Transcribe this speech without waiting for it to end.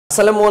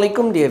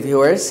Assalamualaikum dear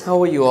viewers,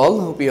 how are you all?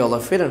 Hope you all are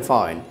fit and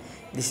fine.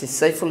 This is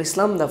Saiful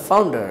Islam, the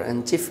founder and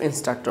chief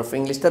instructor of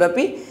English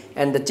therapy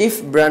and the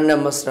chief brand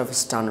ambassador of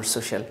Starnote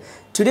Social.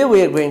 Today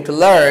we are going to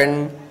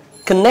learn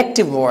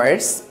connective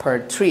words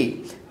part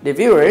 3. Dear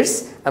viewers,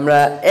 আমরা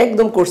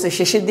একদম কোর্সের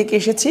শেষের দিকে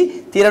এসেছি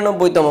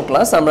 93তম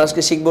class. আমরা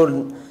আজকে শিখব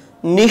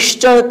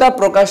নিশ্চয়তা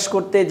প্রকাশ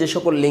করতে যে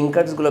সকল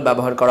লিঙ্কার্স গুলো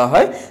ব্যবহার করা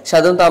হয়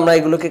সাধারণত আমরা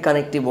এগুলোকে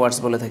কানেক্টিভ ওয়ার্ডস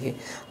বলে থাকি।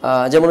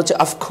 যেমন হচ্ছে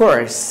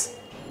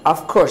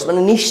of course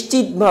মানে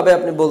নিশ্চিতভাবে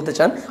আপনি বলতে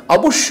চান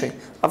অবশ্যই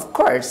of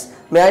course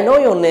may I know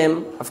your name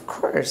of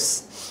course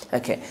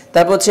okay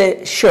তারপর হচ্ছে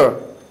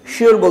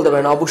sure বলতে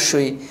পারেন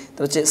অবশ্যই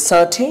তারপর হচ্ছে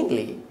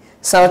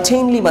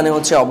certainly মানে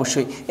হচ্ছে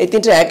অবশ্যই এই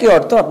তিনটা একই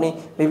অর্থ আপনি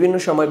বিভিন্ন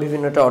সময়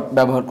বিভিন্নটা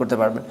ব্যবহার করতে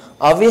পারবেন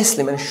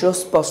obviously মানে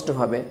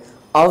সুস্পষ্টভাবে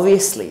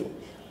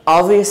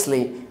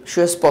obviously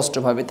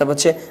সুস্পষ্টভাবে তারপর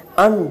হচ্ছে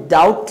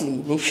undoubtedly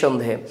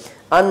নিঃসন্দেহে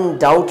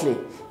undoubtedly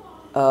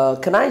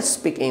can I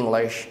speak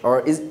English or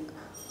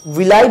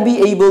will I be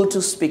able to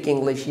speak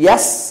English?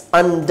 Yes,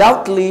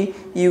 undoubtedly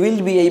you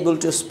will be able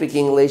to speak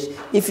English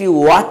if you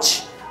watch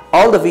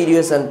all the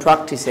videos and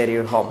practice at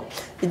your home.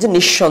 It's a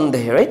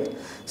নিঃসন্দেহে, right?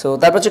 So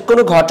তারপর হচ্ছে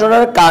কোনো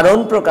ঘটনার কারণ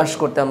প্রকাশ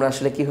করতে আমরা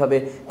আসলে কিভাবে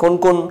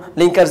কোন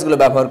লিঙ্কার্স গুলো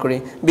ব্যবহার করি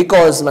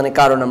because মানে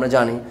কারণ আমরা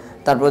জানি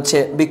তারপর হচ্ছে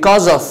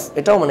because of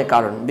এটাও মানে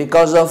কারণ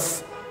because of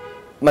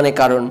মানে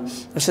কারণ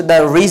হচ্ছে the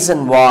reason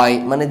why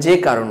মানে যে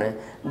কারণে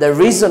the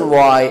reason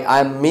why I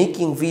am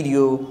making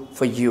video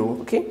for you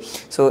okay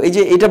so এই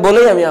যে এটা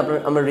বলেই আমি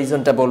আমার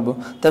রিজনটা বলবো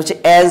তারপর হচ্ছে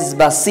as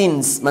বা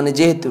since মানে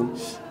যেহেতু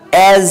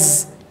as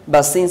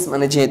বা since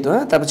মানে যেহেতু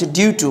হ্যাঁ তারপর হচ্ছে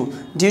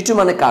due to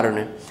মানে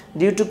কারণে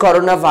due to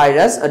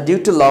coronavirus or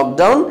due to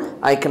lockdown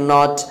I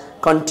cannot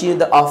continue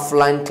the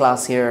offline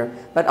class here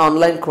but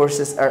online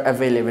courses are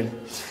available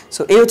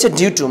so এই হচ্ছে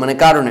due to মানে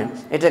কারণে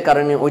এটার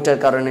কারণে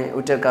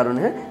ওইটার কারণে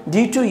হ্যাঁ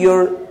due to your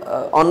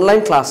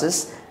online classes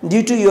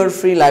due to your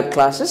free live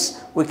classes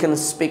we can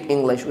speak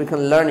English we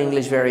can learn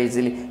English very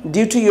easily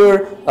due to your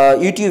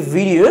YouTube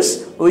videos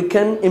we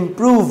can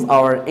improve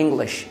our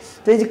English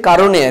তো এই যে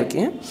কারণে আর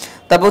কি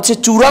তারপর হচ্ছে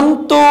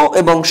চূড়ান্ত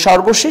এবং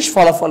সর্বশেষ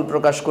ফলাফল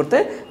প্রকাশ করতে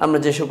আমরা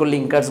যে সকল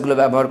লিঙ্কার্স গুলো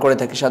ব্যবহার করে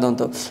থাকি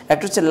সাধারণত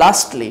একটা হচ্ছে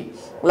লাস্টলি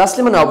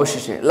মানে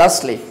অবশেষে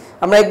লাস্টলি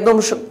আমরা একদম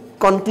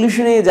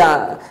কনক্লুশনে যা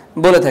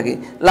বলে থাকি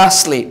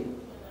lastly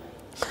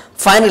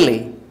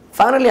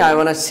Finally, I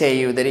want to say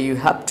you that you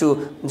have to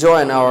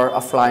join our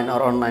offline or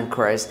online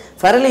course.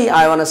 Finally,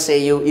 I want to say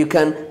you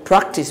can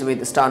practice with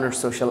the Starnote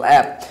Social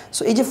app.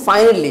 So, এই যে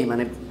finally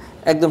মানে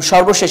একদম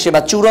সর্বশেষে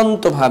বা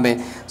চূড়ান্তভাবে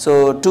so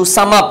to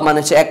sum up মানে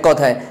হচ্ছে এক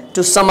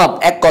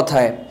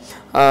কথায়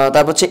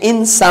তারপর হচ্ছে in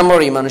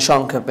summary মানে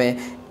সংক্ষেপে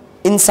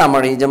in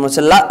summary যেমন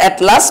হচ্ছে at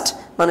last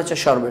মানে হচ্ছে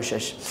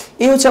সর্বশেষ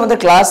এই হচ্ছে আমাদের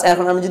ক্লাস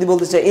এখন আমি যদি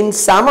বলতে চাই in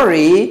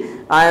summary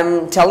I am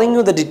telling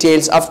you the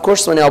details of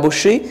course মানে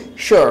অবশ্যই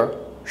sure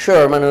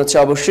মানে হচ্ছে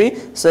অবশ্যই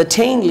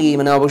certainly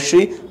মানে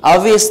অবশ্যই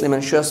obviously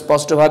মানে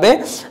সুস্পষ্টভাবে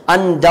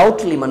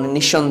undoubtedly মানে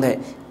নিঃসন্দেহে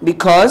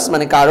because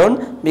মানে কারণ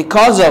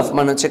because of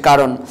মানে হচ্ছে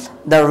কারণ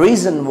the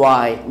reason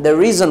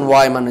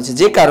why মানে হচ্ছে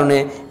যে কারণে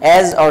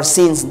as or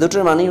since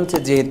দুটোর মানে হচ্ছে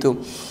যেহেতু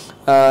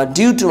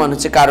due to মানে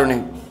হচ্ছে কারণে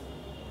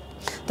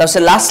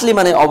তারপর lastly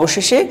মানে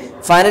অবশেষে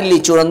finally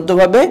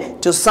চূড়ান্তভাবে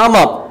to sum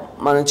up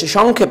মানে হচ্ছে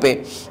সংক্ষেপে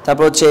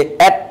তারপর হচ্ছে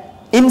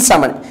in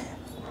summary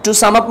to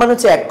sum up মানে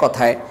হচ্ছে এক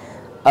কথায়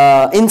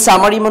in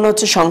summary মানে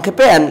হচ্ছে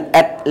সংক্ষেপে and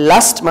at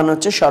last মানে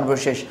হচ্ছে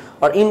সর্বশেষ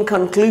or in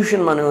conclusion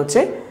মানে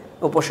হচ্ছে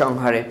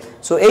উপসংহারে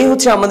সো এই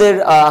হচ্ছে আমাদের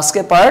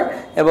আজকে পার্ট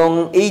এবং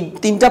এই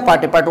তিনটা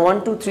পার্টে পার্ট 1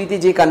 2 3 তে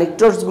যে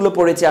কানেক্টরস গুলো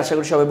পড়েছি আশা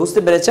করি সবাই বুঝতে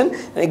পেরেছেন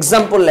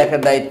एग्जांपल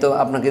লেখার দায়িত্ব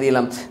আপনাকে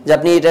দিলাম যে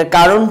আপনি এটার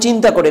কারণ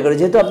চিন্তা করে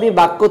যেহেতু আপনি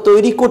বাক্য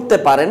তৈরি করতে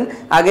পারেন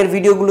আগের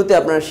ভিডিওগুলোতে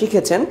আপনারা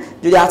শিখেছেন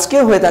যদি আজকে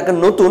হয়ে থাকে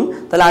নতুন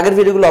তাহলে আগের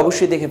ভিডিওগুলো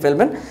অবশ্যই দেখে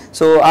ফেলবেন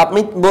সো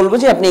আমি বলবো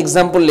যে আপনি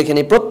एग्जांपल লিখে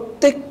নিন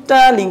প্রত্যেকটা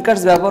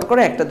লিঙ্কার্স ব্যবহার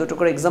করে একটা দুটো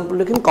করে एग्जांपल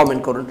লিখে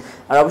কমেন্ট করুন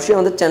আর অবশ্যই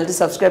আমাদের চ্যানেলটি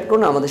সাবস্ক্রাইব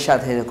করুন আমাদের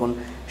সাথে থাকুন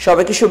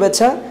সবাইকে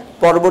শুভেচ্ছা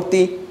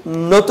পরবর্তী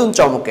নতুন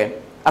চমকে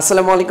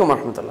আসসালামু আলাইকুম ওয়া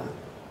রাহমাতুল্লাহ